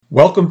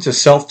Welcome to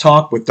Self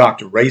Talk with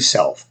Dr. Ray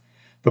Self,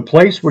 the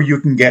place where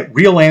you can get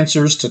real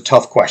answers to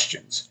tough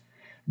questions.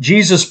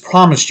 Jesus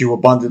promised you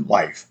abundant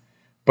life,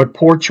 but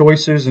poor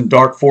choices and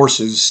dark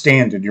forces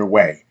stand in your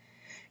way.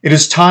 It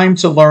is time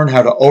to learn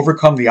how to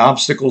overcome the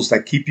obstacles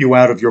that keep you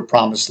out of your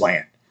promised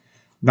land.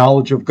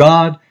 Knowledge of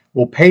God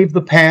will pave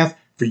the path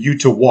for you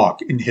to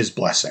walk in His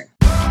blessing.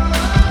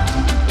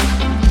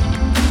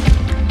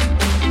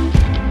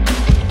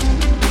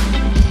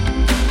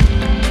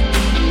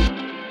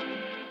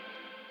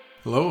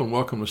 Hello and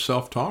welcome to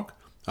Self Talk.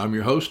 I'm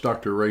your host,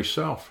 Dr. Ray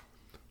Self.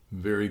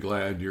 Very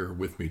glad you're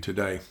with me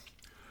today.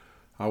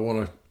 I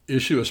want to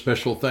issue a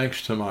special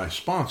thanks to my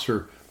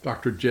sponsor,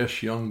 Dr. Jess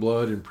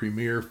Youngblood in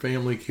Premier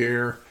Family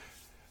Care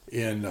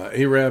in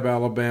Arab,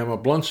 Alabama,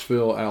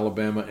 Bluntsville,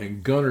 Alabama,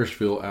 and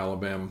Gunnersville,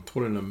 Alabama.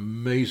 What an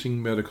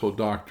amazing medical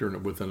doctor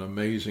and with an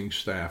amazing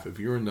staff. If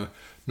you're in the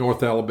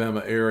North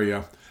Alabama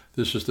area,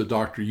 this is the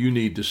doctor you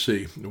need to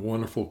see, a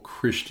wonderful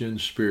Christian,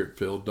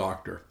 spirit-filled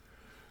doctor.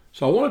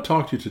 So I want to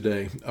talk to you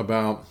today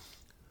about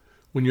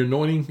when your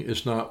anointing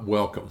is not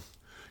welcome.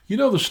 You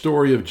know the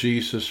story of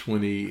Jesus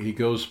when he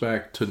goes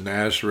back to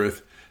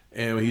Nazareth,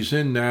 and he's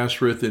in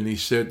Nazareth, and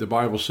the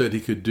Bible said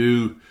he could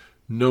do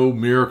no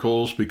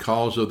miracles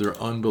because of their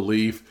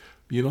unbelief.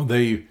 You know,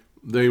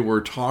 they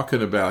were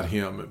talking about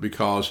him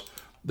because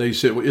they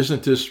said, well,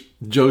 isn't this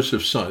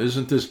Joseph's son?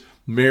 Isn't this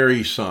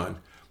Mary's son?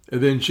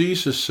 And then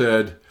Jesus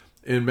said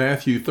in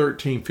Matthew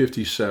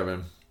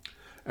 13:57,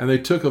 and they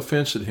took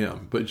offense at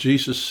him. But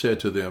Jesus said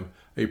to them,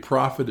 a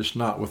prophet is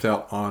not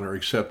without honor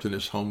except in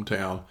his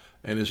hometown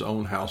and his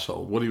own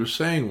household. What he was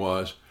saying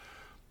was,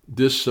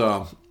 this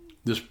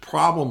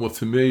problem with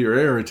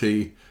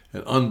familiarity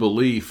and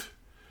unbelief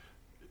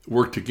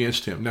worked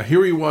against him. Now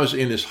here he was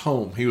in his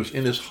home. He was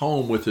in his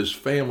home with his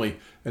family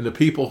and the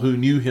people who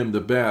knew him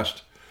the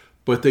best,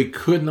 but they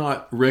could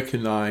not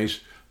recognize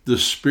the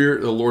Spirit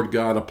of the Lord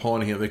God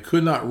upon him. They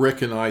could not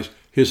recognize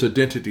his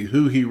identity,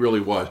 who he really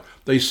was.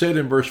 They said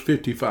in verse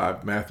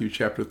 55, Matthew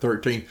chapter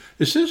 13,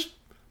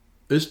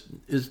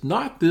 is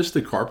not this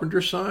the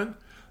carpenter's son?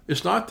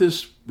 Is not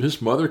this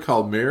his mother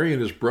called Mary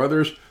and his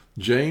brothers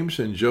James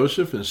and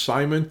Joseph and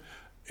Simon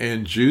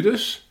and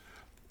Judas?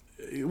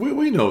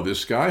 We know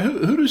this guy.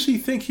 Who does he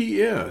think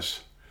he is?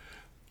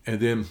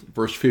 And then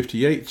verse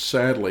 58,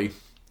 sadly,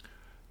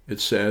 it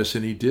says,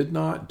 and he did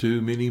not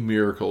do many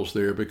miracles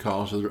there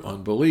because of their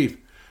unbelief.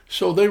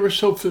 So they were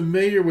so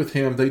familiar with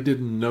him, they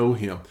didn't know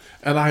him.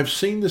 And I've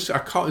seen this,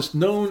 it's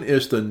known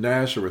as the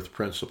Nazareth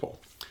principle.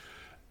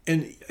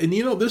 And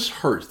you know, this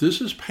hurts.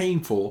 This is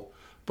painful,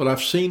 but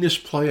I've seen this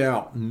play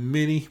out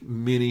many,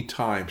 many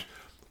times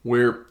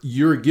where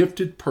you're a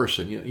gifted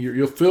person.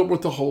 You're filled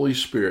with the Holy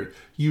Spirit.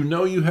 You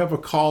know you have a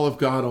call of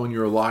God on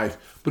your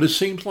life, but it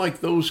seems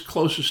like those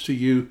closest to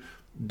you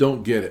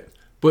don't get it.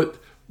 But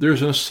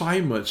there's an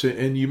assignment,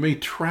 and you may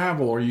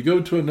travel, or you go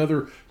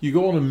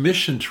on a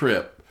mission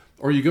trip,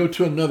 or you go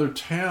to another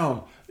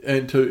town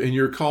and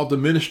you're called to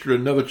minister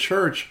at another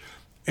church,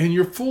 and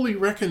you're fully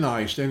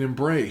recognized and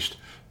embraced.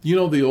 You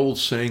know the old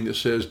saying that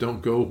says,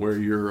 don't go where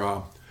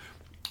you're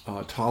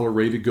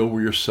tolerated, go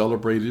where you're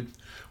celebrated.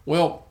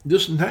 Well,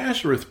 this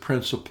Nazareth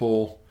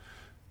principle,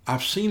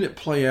 I've seen it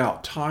play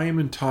out time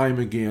and time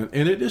again,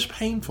 and it is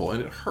painful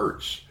and it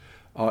hurts.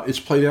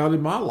 It's played out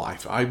in my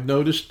life. I've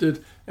noticed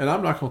it, and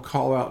I'm not going to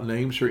call out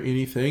names or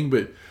anything,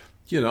 but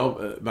you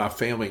know, my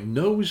family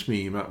knows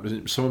me.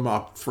 Some of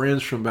my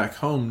friends from back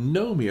home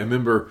know me. I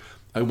remember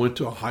I went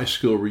to a high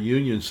school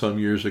reunion some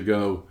years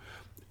ago,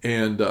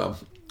 and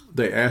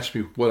they asked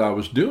me what I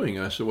was doing.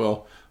 I said,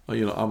 well,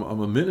 you know, I'm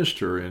a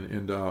minister,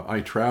 and I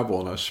travel,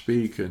 and I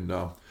speak, and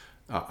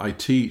I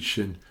teach.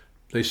 And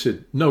they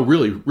said, no,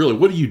 really,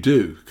 what do you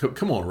do?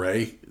 Come on,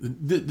 Ray.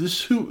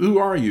 Who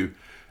are you?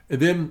 And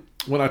then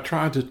when I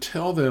tried to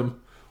tell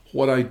them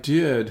what I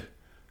did,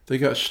 they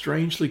got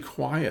strangely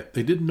quiet.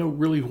 They didn't know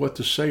really what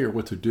to say or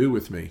what to do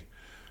with me.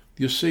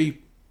 You see,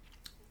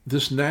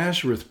 this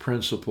Nazareth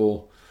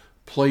principle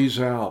plays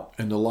out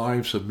in the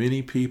lives of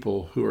many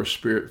people who are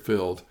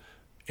spirit-filled,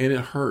 and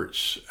it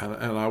hurts.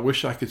 And I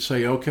wish I could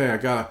say, okay, I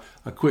got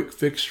a quick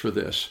fix for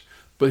this.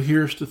 But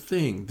here's the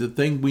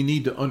thing we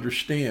need to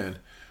understand.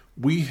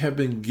 We have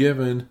been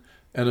given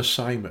an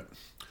assignment,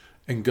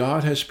 and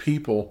God has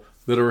people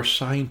that are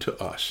assigned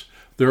to us.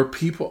 There are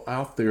people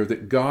out there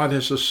that God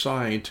has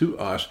assigned to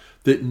us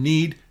that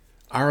need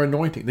our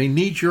anointing. They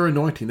need your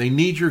anointing. They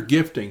need your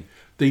gifting.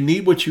 They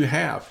need what you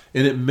have.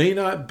 And it may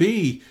not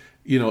be,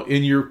 you know,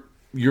 in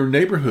your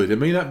neighborhood. It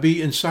may not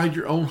be inside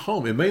your own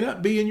home. It may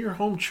not be in your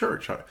home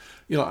church.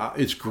 You know,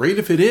 it's great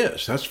if it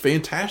is. That's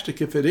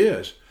fantastic if it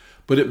is.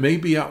 But it may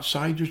be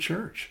outside your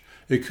church.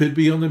 It could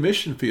be on the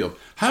mission field.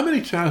 How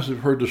many times have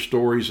we heard the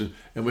stories and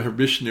we heard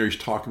missionaries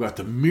talk about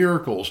the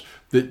miracles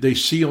that they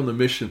see on the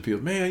mission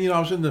field? Man, you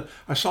know,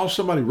 I saw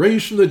somebody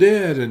raised from the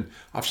dead, and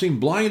I've seen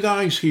blind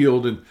eyes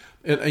healed, and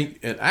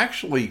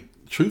actually,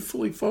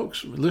 truthfully,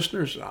 folks,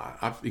 listeners,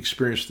 I've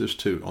experienced this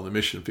too on the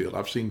mission field.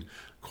 I've seen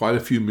quite a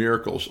few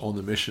miracles on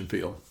the mission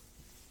field.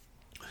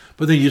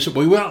 But then you say,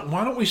 well,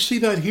 why don't we see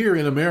that here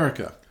in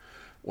America?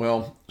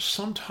 Well,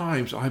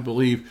 sometimes I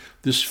believe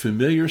this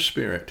familiar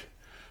spirit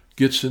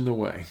gets in the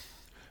way,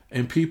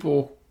 and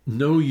people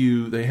know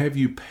you, they have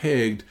you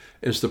pegged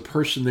as the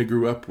person they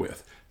grew up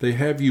with. They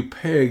have you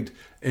pegged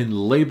and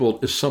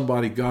labeled as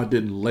somebody God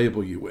didn't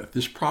label you with.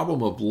 This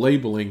problem of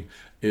labeling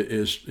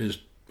is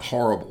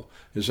horrible.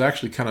 It's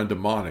actually kind of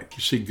demonic.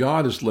 You see,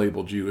 God has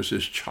labeled you as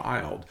his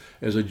child,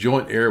 as a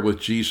joint heir with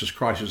Jesus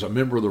Christ, as a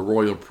member of the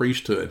royal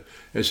priesthood,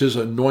 as his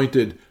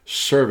anointed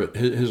servant,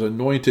 his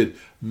anointed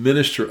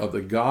minister of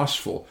the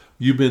gospel.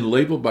 You've been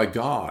labeled by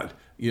God,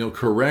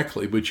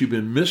 correctly, but you've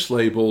been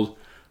mislabeled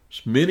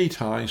many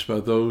times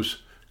by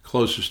those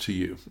closest to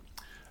you.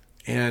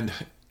 And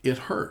it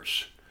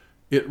hurts.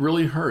 It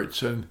really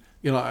hurts. And,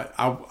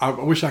 I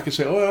wish I could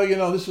say,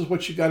 this is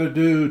what you got to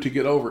do to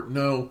get over it.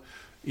 No,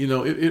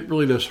 it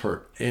really does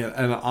hurt.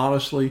 And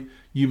honestly,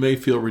 you may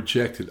feel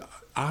rejected.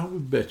 I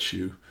would bet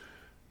you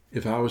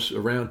if I was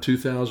around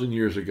 2,000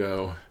 years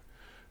ago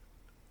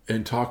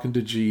and talking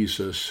to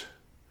Jesus,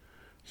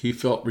 he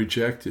felt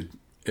rejected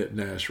at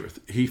Nazareth.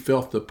 He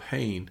felt the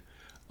pain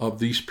of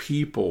these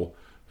people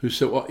who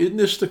said, well, isn't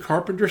this the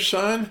carpenter's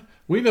son?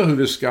 We know who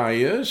this guy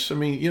is. I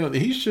mean,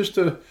 he's just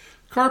a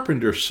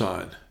carpenter's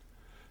son.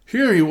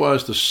 Here he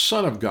was, the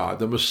Son of God,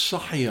 the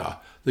Messiah,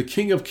 the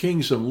King of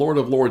Kings and Lord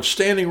of Lords,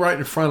 standing right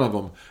in front of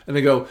them. And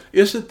they go,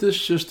 isn't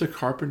this just the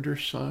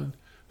carpenter's son?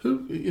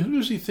 Who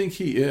does he think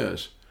he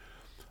is?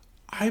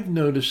 I've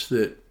noticed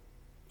that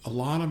a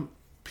lot of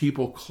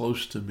people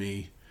close to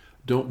me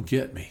don't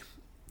get me.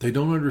 They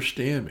don't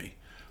understand me.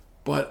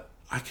 But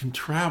I can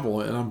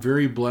travel, and I'm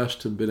very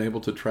blessed to have been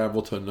able to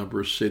travel to a number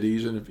of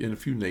cities and in a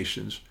few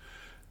nations.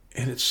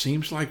 And it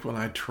seems like when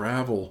I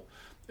travel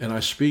and I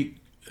speak,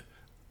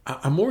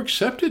 I'm more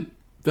accepted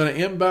than I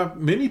am by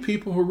many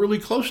people who are really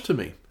close to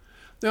me.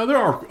 Now, there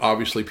are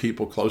obviously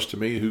people close to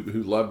me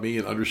who love me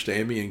and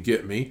understand me and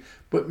get me,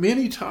 but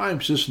many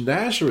times this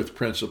Nazareth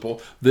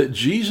principle that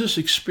Jesus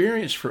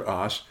experienced for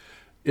us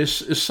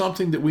is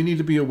something that we need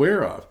to be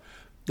aware of.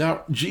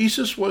 Now,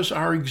 Jesus was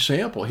our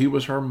example. He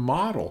was our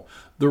model.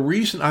 The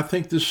reason I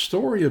think this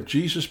story of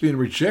Jesus being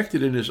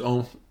rejected in his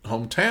own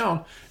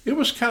hometown, it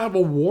was kind of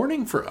a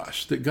warning for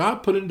us that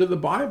God put into the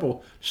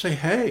Bible. Say,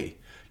 hey,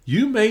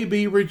 you may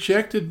be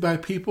rejected by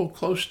people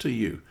close to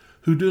you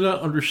who do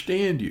not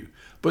understand you.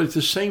 But at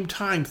the same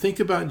time, think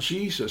about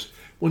Jesus.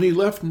 When he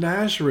left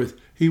Nazareth,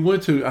 he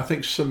went to, I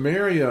think,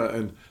 Samaria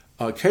and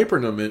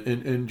Capernaum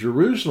and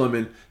Jerusalem,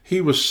 and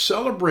he was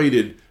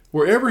celebrated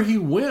wherever he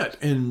went,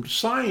 and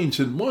signs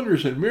and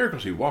wonders and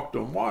miracles. He walked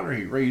on water,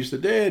 he raised the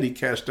dead, he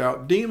cast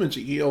out demons,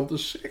 he healed the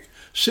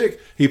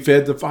sick, he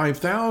fed the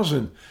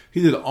 5,000.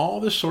 He did all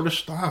this sort of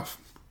stuff,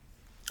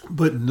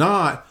 but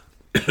not,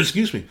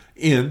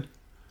 in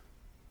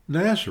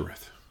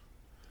Nazareth,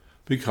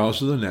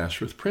 because of the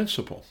Nazareth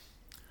principle.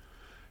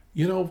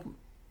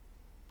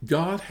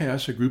 God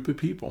has a group of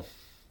people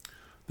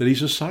that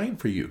he's assigned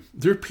for you.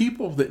 There are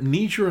people that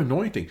need your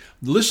anointing.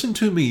 Listen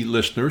to me,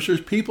 listeners.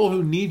 There's people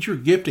who need your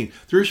gifting.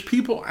 There's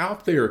people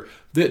out there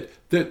that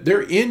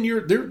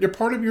they're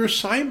part of your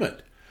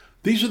assignment.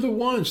 These are the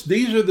ones.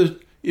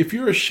 If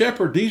you're a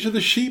shepherd, these are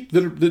the sheep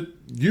that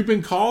you've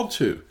been called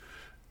to.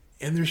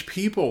 And there's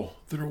people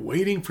that are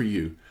waiting for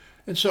you.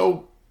 And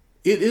so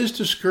it is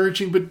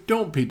discouraging, but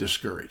don't be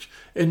discouraged.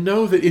 And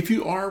know that if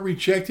you are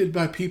rejected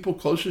by people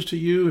closest to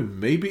you, and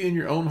maybe in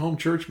your own home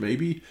church,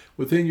 maybe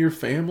within your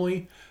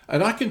family,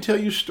 and I can tell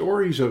you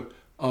stories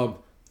of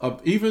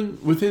even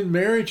within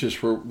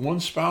marriages where one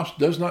spouse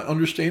does not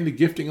understand the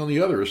gifting on the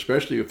other,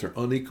 especially if they're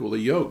unequally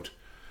yoked.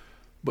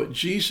 But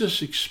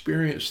Jesus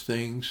experienced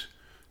things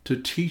to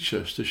teach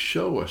us, to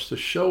show us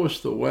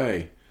the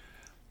way.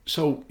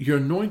 So your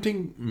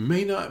anointing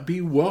may not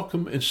be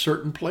welcome in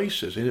certain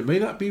places, and it may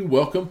not be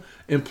welcome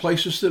in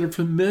places that are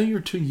familiar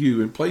to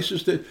you, in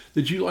places that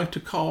you like to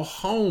call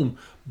home,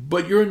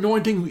 but your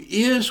anointing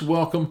is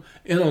welcome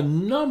in a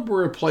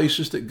number of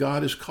places that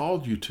God has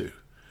called you to.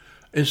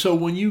 And so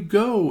when you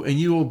go and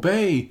you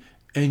obey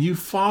and you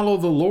follow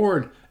the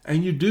Lord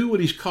and you do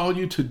what he's called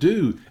you to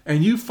do,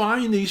 and you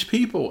find these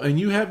people and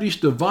you have these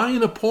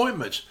divine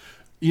appointments,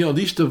 and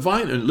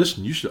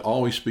listen, you should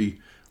always be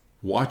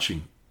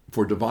watching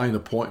for divine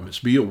appointments.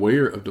 Be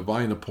aware of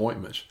divine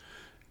appointments.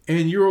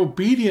 And you're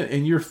obedient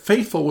and you're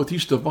faithful with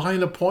these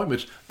divine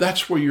appointments.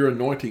 That's where your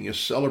anointing is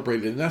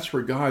celebrated, and that's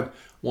where God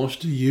wants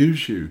to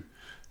use you.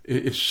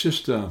 It's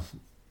just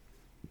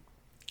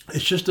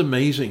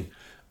amazing.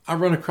 I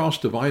run across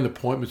divine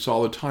appointments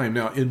all the time.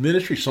 Now, in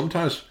ministry,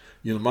 sometimes,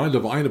 my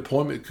divine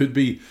appointment could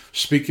be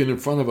speaking in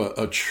front of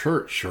a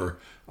church, or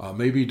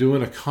maybe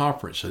doing a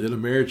conference. I did a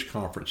marriage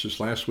conference this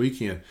last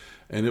weekend,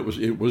 and it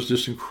was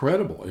just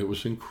incredible. It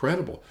was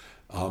incredible.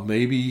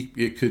 Maybe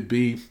it could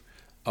be,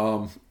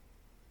 at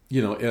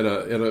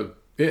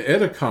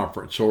a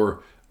conference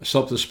or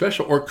something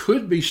special, or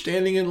could be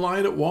standing in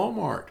line at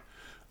Walmart.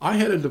 I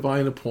had a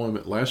divine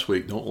appointment last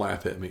week. Don't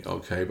laugh at me,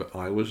 okay? But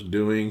I was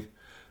doing,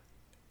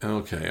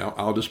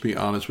 I'll just be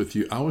honest with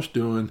you. I was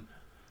doing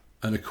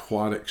an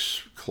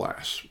aquatics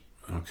class,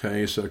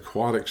 okay? It's an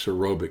aquatics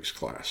aerobics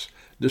class.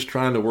 Just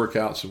trying to work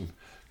out some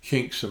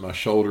kinks in my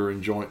shoulder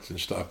and joints and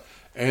stuff.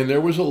 And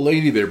there was a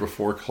lady there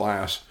before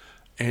class,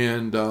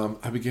 and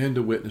I began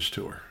to witness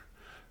to her.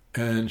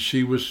 And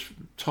she was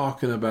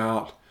talking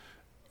about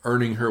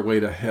earning her way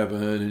to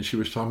heaven, and she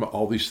was talking about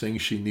all these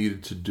things she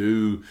needed to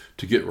do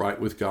to get right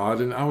with God.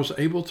 And I was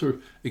able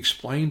to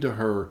explain to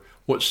her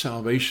what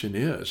salvation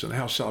is and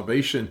how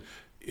salvation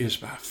is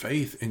by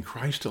faith in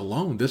Christ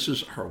alone. This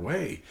is our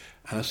way.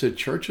 And I said,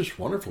 church is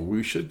wonderful.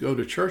 We should go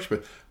to church,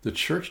 but the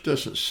church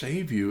doesn't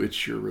save you.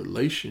 It's your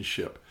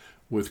relationship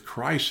with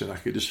Christ. And I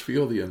could just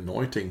feel the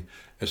anointing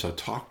as I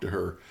talked to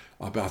her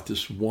about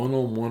this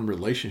one-on-one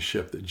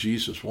relationship that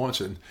Jesus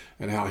wants, and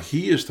how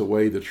he is the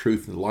way, the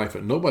truth, and the life.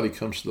 And nobody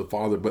comes to the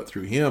Father but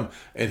through him.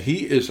 And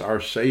he is our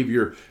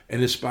Savior.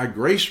 And it's by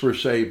grace we're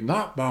saved,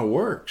 not by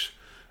works.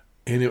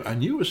 And I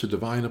knew it was a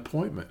divine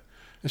appointment.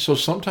 And so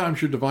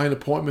sometimes your divine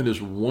appointment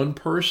is one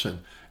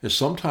person. And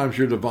sometimes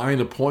your divine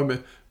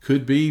appointment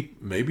could be,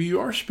 maybe you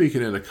are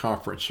speaking at a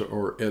conference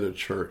or at a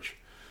church.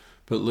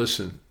 But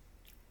listen,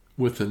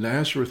 with the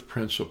Nazareth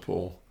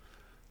principle,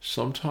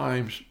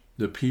 sometimes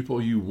the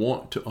people you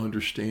want to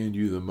understand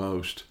you the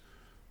most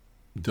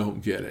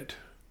don't get it.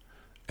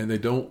 And they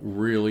don't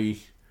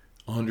really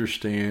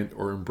understand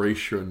or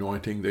embrace your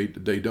anointing.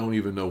 They don't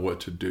even know what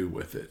to do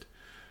with it.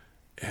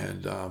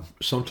 And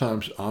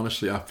sometimes,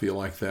 honestly, I feel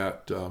like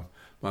that.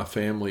 My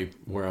family,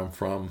 where I'm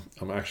from,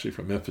 I'm actually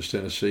from Memphis,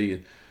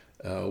 Tennessee,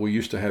 and we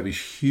used to have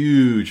these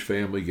huge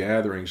family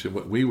gatherings. And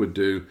what we would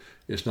do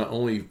is not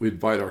only we'd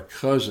invite our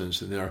cousins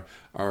and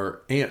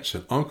our aunts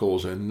and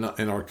uncles and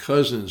our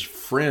cousins'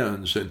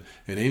 friends and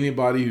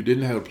anybody who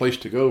didn't have a place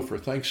to go for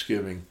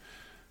Thanksgiving.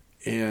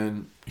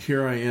 And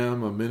here I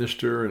am, a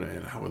minister,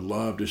 and I would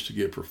love just to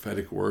give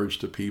prophetic words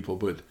to people,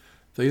 but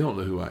they don't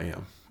know who I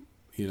am.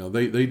 You know,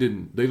 they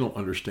don't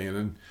understand.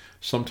 And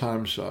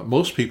sometimes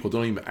most people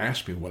don't even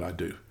ask me what I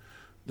do.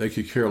 They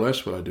could care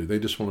less what I do. They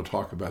just want to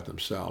talk about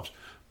themselves.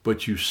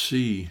 But you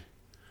see,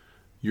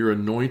 your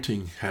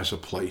anointing has a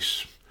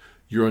place.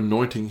 Your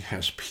anointing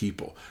has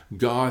people.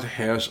 God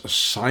has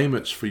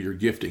assignments for your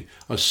gifting,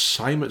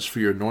 assignments for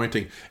your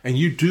anointing. And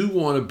you do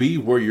want to be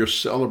where you're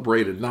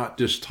celebrated, not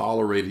just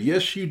tolerated.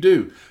 Yes, you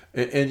do.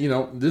 And you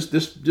know,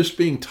 this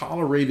being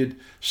tolerated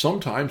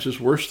sometimes is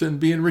worse than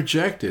being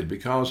rejected,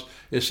 because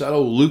it's that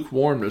old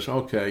lukewarmness.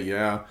 Okay,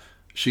 yeah,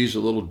 she's a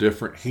little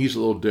different. He's a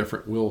little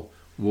different.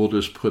 We'll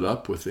just put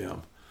up with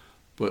them.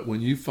 But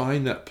when you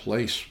find that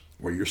place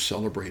where you're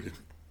celebrated,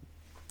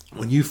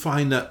 when you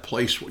find that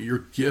place where your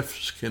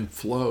gifts can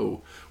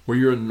flow, where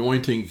your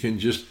anointing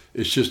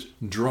it's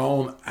just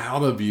drawn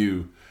out of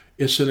you,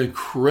 it's an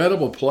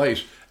incredible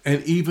place.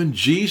 And even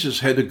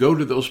Jesus had to go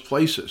to those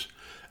places.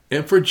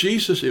 And for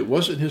Jesus, it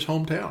wasn't his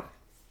hometown.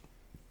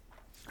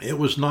 It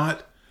was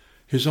not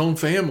his own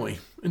family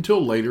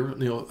until later.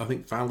 You know, I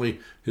think finally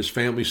his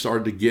family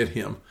started to get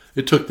him.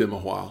 It took them a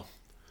while.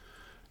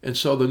 And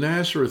so the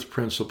Nazareth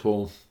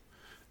principle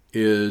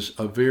is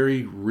a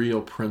very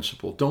real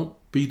principle. Don't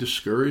be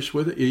discouraged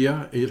with it.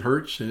 Yeah, it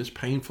hurts and it's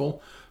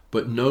painful,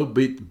 but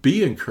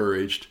be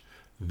encouraged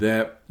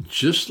that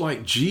just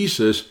like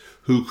Jesus,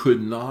 who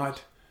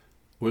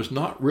was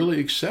not really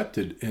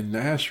accepted in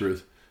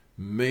Nazareth,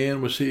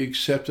 man, was he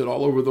accepted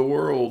all over the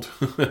world.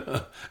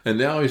 And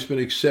now he's been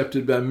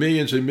accepted by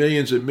millions and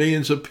millions and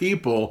millions of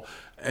people.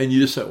 And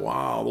you just say,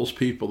 wow, those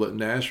people at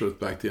Nazareth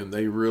back then,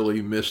 they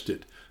really missed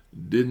it.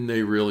 Didn't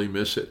they really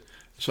miss it?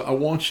 So I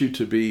want you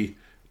to be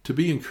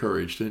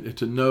encouraged and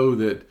to know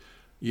that,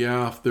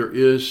 yeah, if there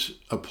is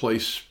a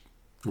place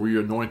where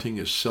your anointing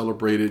is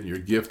celebrated and your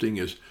gifting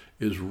is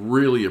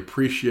really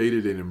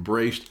appreciated and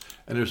embraced,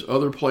 and there's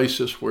other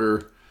places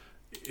where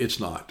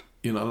it's not.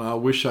 You know, and I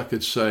wish I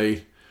could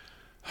say,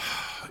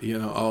 you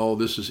know, oh,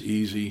 this is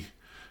easy,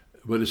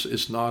 but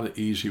it's not an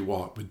easy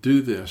walk. But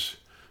do this.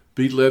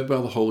 Be led by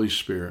the Holy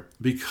Spirit.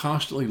 Be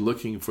constantly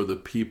looking for the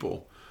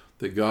people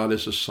that God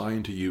has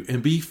assigned to you,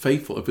 and be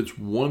faithful. If it's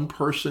one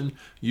person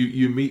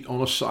you meet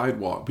on a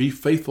sidewalk, be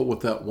faithful with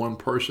that one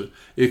person.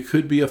 It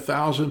could be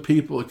 1,000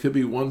 people. It could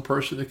be one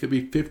person. It could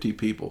be 50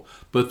 people.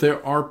 But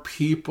there are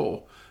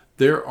people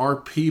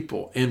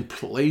in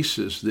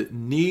places that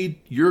need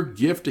your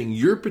gifting,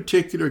 your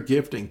particular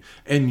gifting,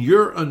 and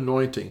your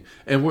anointing.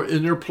 And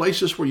there are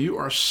places where you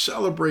are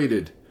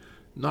celebrated,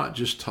 not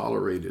just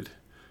tolerated,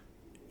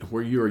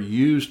 where you are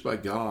used by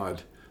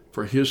God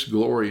for his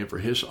glory and for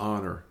his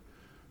honor.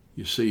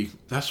 You see,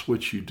 that's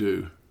what you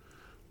do.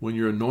 When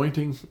your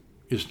anointing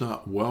is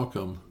not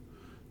welcome,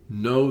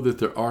 know that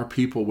there are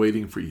people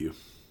waiting for you.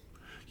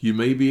 You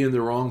may be in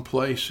the wrong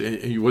place.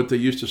 And what they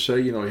used to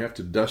say, you know, you have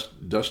to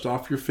dust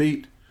off your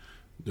feet.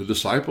 The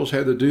disciples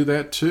had to do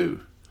that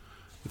too,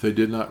 if they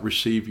did not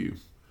receive you.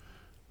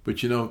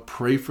 But, you know,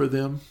 pray for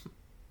them.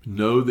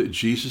 Know that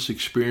Jesus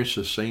experienced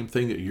the same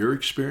thing that you're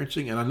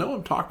experiencing. And I know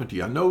I'm talking to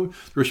you. I know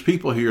there's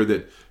people here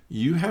that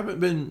you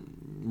haven't been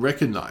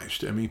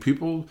recognized. I mean,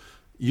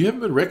 you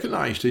haven't been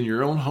recognized in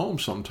your own home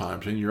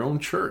sometimes, in your own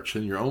church,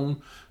 in your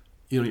own,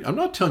 you know, I'm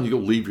not telling you to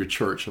go leave your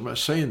church. I'm not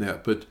saying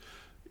that, but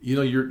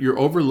you're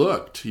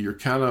overlooked. You're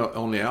kind of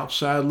on the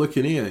outside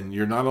looking in.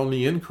 You're not on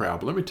the in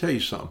crowd. But let me tell you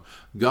something.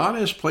 God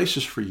has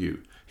places for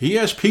you. He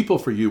has people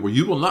for you where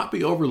you will not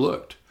be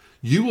overlooked.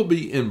 You will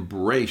be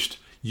embraced.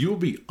 You will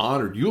be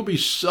honored. You will be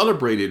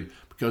celebrated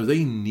because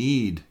they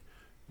need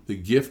the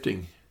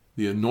gifting,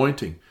 the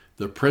anointing,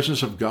 the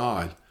presence of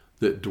God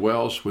that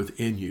dwells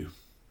within you.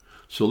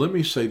 So let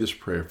me say this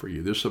prayer for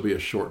you. This will be a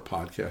short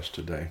podcast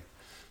today.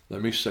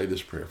 Let me say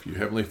this prayer for you.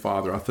 Heavenly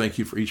Father, I thank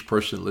you for each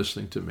person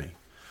listening to me.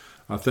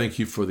 I thank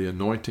you for the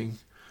anointing.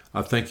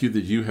 I thank you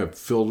that you have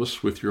filled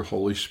us with your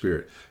Holy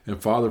Spirit.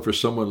 And Father, for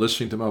someone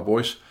listening to my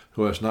voice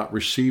who has not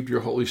received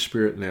your Holy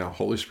Spirit now,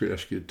 Holy Spirit, I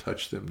ask you to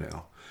touch them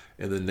now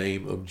in the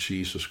name of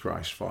Jesus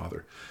Christ,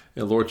 Father.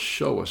 And Lord,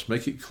 show us,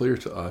 make it clear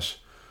to us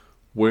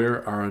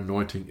where our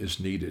anointing is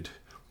needed,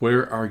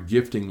 where our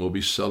gifting will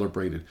be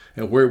celebrated,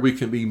 and where we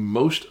can be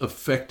most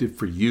effective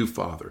for you,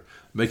 Father.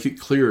 Make it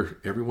clear,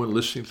 everyone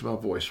listening to my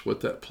voice,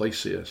 what that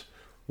place is,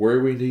 where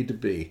we need to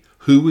be,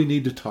 who we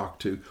need to talk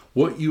to,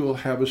 what you will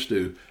have us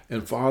do.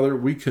 And Father,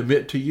 we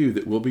commit to you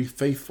that we'll be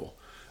faithful.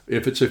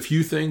 If it's a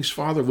few things,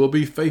 Father, we'll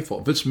be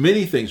faithful. If it's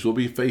many things, we'll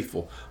be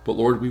faithful. But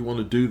Lord, we want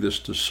to do this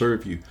to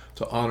serve you,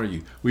 to honor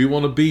you. We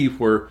want to be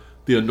where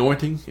the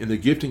anointing and the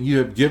gifting you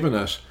have given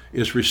us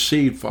is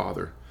received,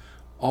 Father.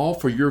 All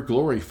for your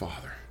glory,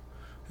 Father,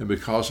 and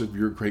because of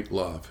your great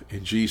love.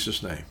 In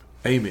Jesus' name,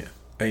 amen.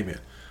 Amen.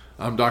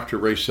 I'm Dr.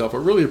 Ray Self. I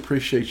really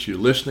appreciate you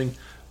listening.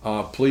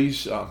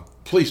 Please, oh,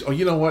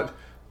 you know what?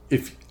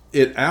 If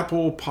at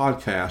Apple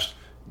Podcast,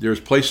 there's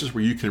places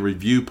where you can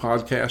review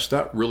podcasts.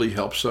 That really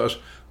helps us.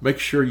 Make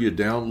sure you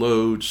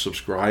download,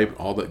 subscribe,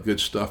 all that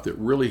good stuff. That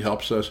really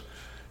helps us.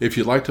 If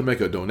you'd like to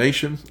make a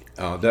donation,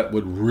 that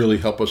would really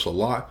help us a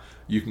lot.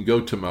 You can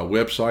go to my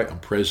website. I'm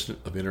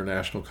president of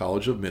International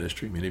College of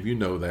Ministry. Many of you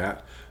know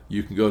that.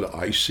 You can go to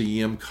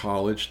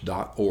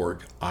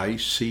icmcollege.org,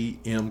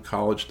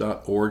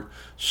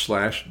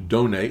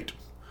 icmcollege.org/donate,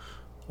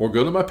 or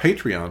go to my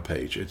Patreon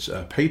page. It's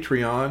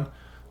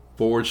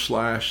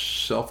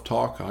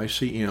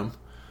Patreon.com/selftalkicm,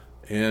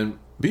 and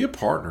be a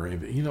partner.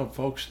 You know,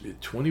 folks,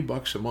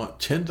 $20 a month,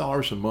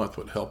 $10 a month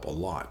would help a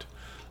lot.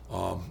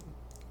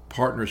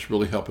 Partners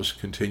really help us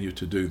continue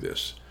to do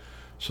this.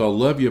 So I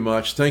love you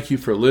much. Thank you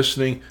for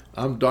listening.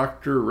 I'm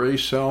Dr. Ray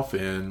Self,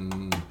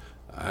 and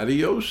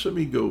adios,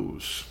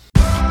 amigos.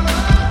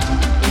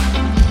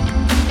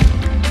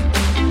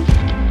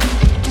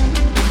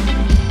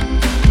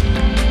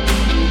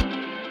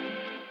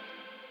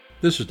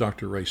 This is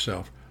Dr. Ray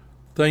Self.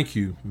 Thank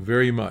you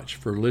very much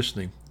for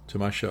listening to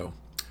my show.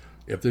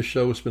 If this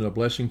show has been a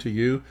blessing to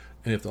you,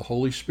 and if the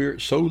Holy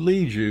Spirit so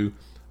leads you,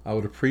 I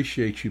would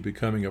appreciate you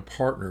becoming a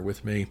partner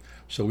with me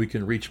so we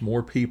can reach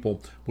more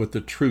people with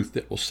the truth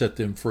that will set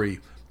them free.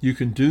 You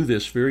can do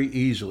this very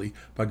easily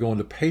by going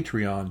to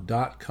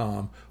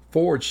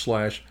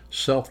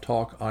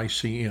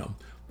patreon.com/selftalkicm.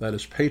 That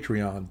is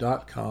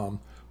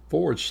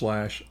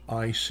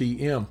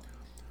patreon.com/ICM.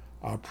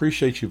 I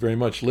appreciate you very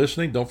much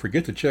listening. Don't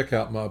forget to check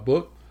out my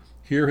book,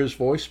 Hear His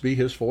Voice, Be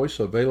His Voice,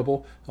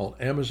 available on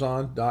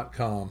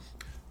Amazon.com.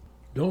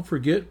 Don't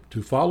forget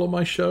to follow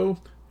my show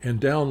and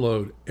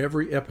download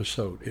every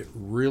episode. It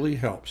really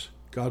helps.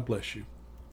 God bless you.